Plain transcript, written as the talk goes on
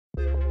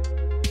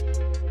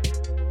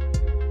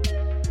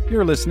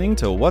You're listening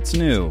to What's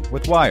New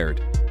with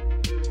Wired.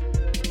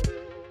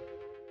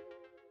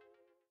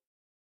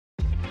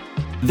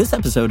 This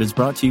episode is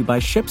brought to you by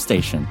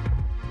ShipStation.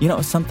 You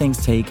know, some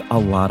things take a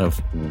lot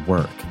of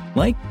work,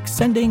 like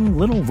sending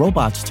little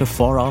robots to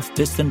far-off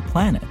distant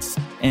planets.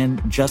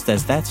 And just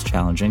as that's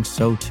challenging,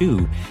 so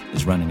too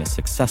is running a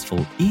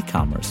successful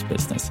e-commerce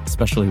business,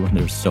 especially when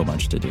there's so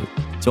much to do.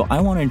 So I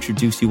want to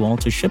introduce you all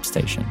to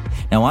ShipStation.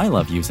 Now, I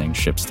love using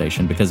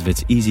ShipStation because of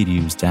its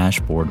easy-to-use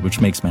dashboard,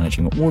 which makes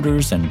managing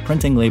orders and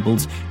printing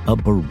labels a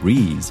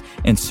breeze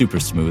and super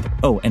smooth.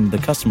 Oh, and the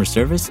customer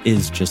service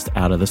is just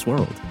out of this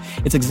world.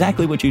 It's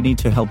exactly what you need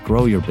to help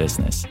grow your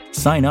business.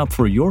 Sign up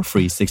for your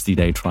free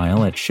 60-day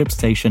trial at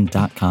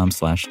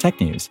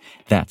shipstation.com/technews.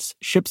 That's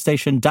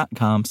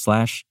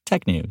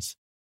shipstation.com/technews.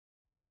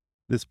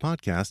 This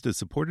podcast is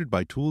supported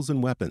by Tools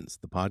and Weapons,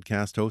 the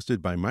podcast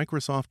hosted by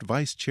Microsoft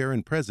Vice Chair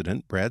and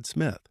President Brad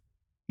Smith.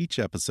 Each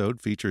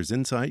episode features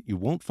insight you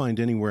won't find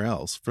anywhere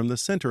else from the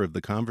center of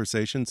the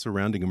conversation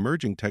surrounding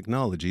emerging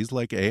technologies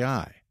like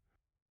AI.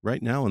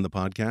 Right now on the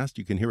podcast,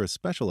 you can hear a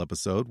special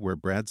episode where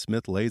Brad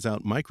Smith lays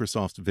out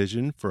Microsoft's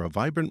vision for a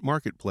vibrant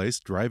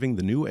marketplace driving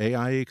the new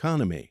AI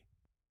economy.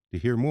 To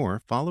hear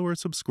more, follow or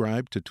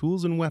subscribe to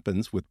Tools and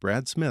Weapons with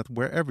Brad Smith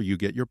wherever you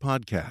get your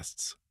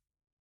podcasts.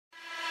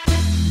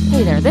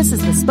 Hey there, this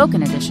is the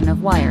spoken edition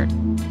of Wired.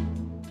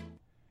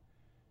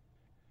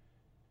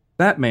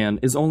 Batman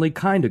is only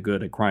kinda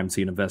good at crime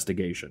scene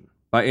investigation,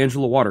 by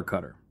Angela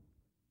Watercutter.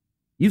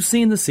 You've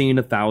seen the scene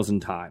 1,000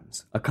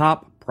 times. A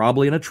cop,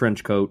 probably in a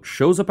trench coat,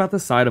 shows up at the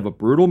site of a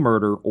brutal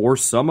murder or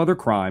some other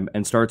crime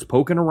and starts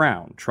poking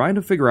around, trying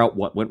to figure out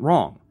what went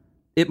wrong.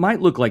 It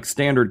might look like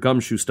standard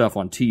gumshoe stuff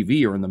on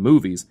TV or in the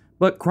movies,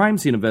 but crime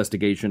scene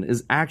investigation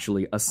is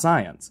actually a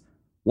science,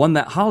 one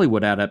that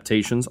Hollywood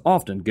adaptations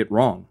often get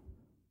wrong.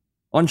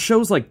 On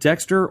shows like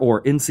Dexter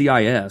or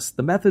NCIS,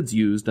 the methods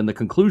used and the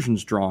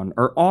conclusions drawn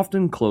are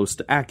often close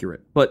to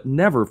accurate, but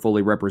never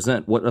fully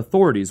represent what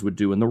authorities would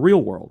do in the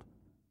real world.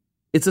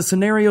 It's a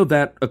scenario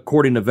that,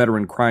 according to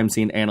veteran crime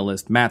scene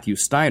analyst Matthew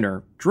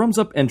Steiner, drums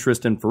up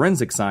interest in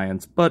forensic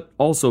science, but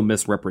also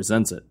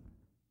misrepresents it.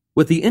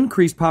 With the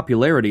increased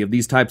popularity of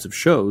these types of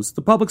shows,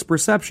 the public's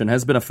perception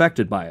has been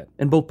affected by it,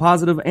 in both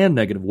positive and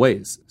negative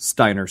ways,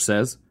 Steiner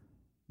says.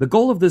 The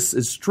goal of this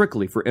is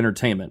strictly for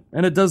entertainment,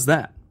 and it does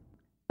that.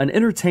 An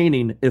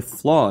entertaining, if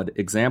flawed,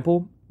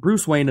 example,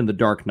 Bruce Wayne in The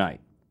Dark Knight.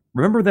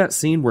 Remember that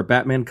scene where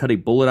Batman cut a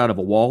bullet out of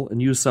a wall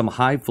and used some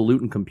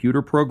highfalutin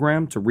computer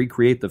program to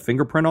recreate the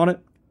fingerprint on it?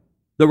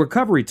 The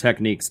recovery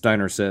technique,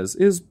 Steiner says,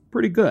 is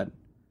pretty good.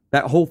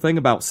 That whole thing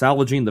about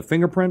salvaging the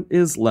fingerprint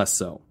is less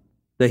so.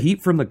 The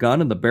heat from the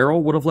gun and the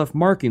barrel would have left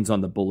markings on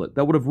the bullet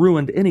that would have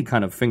ruined any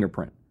kind of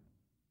fingerprint.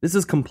 This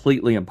is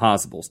completely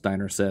impossible,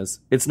 Steiner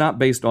says. It's not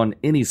based on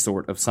any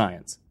sort of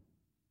science.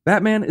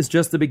 Batman is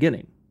just the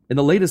beginning. In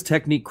the latest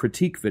technique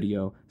critique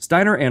video,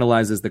 Steiner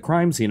analyzes the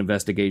crime scene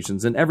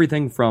investigations in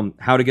everything from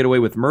How to Get Away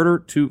with Murder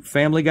to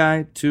Family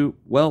Guy to,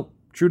 well,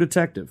 True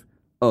Detective.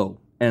 Oh,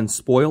 and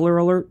spoiler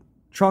alert,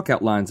 chalk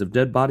outlines of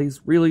dead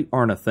bodies really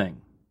aren't a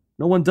thing.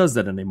 No one does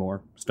that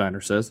anymore,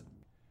 Steiner says.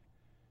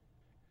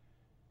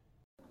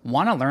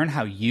 Want to learn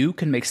how you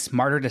can make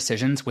smarter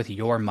decisions with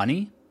your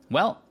money?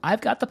 Well,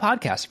 I've got the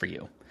podcast for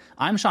you.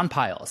 I'm Sean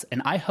Piles,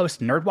 and I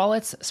host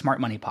NerdWallet's Smart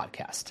Money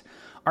Podcast.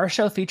 Our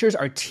show features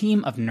our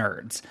team of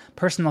nerds,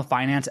 personal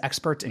finance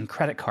experts in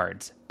credit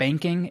cards,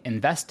 banking,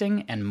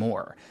 investing, and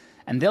more.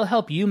 And they'll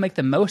help you make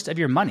the most of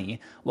your money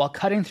while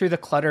cutting through the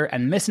clutter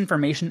and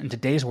misinformation in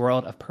today's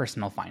world of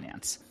personal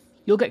finance.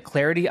 You'll get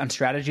clarity on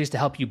strategies to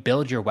help you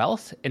build your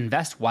wealth,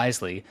 invest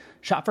wisely,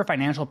 shop for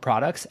financial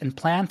products, and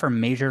plan for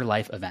major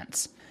life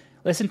events.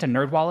 Listen to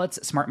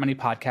NerdWallet's Smart Money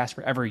Podcast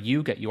wherever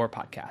you get your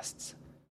podcasts.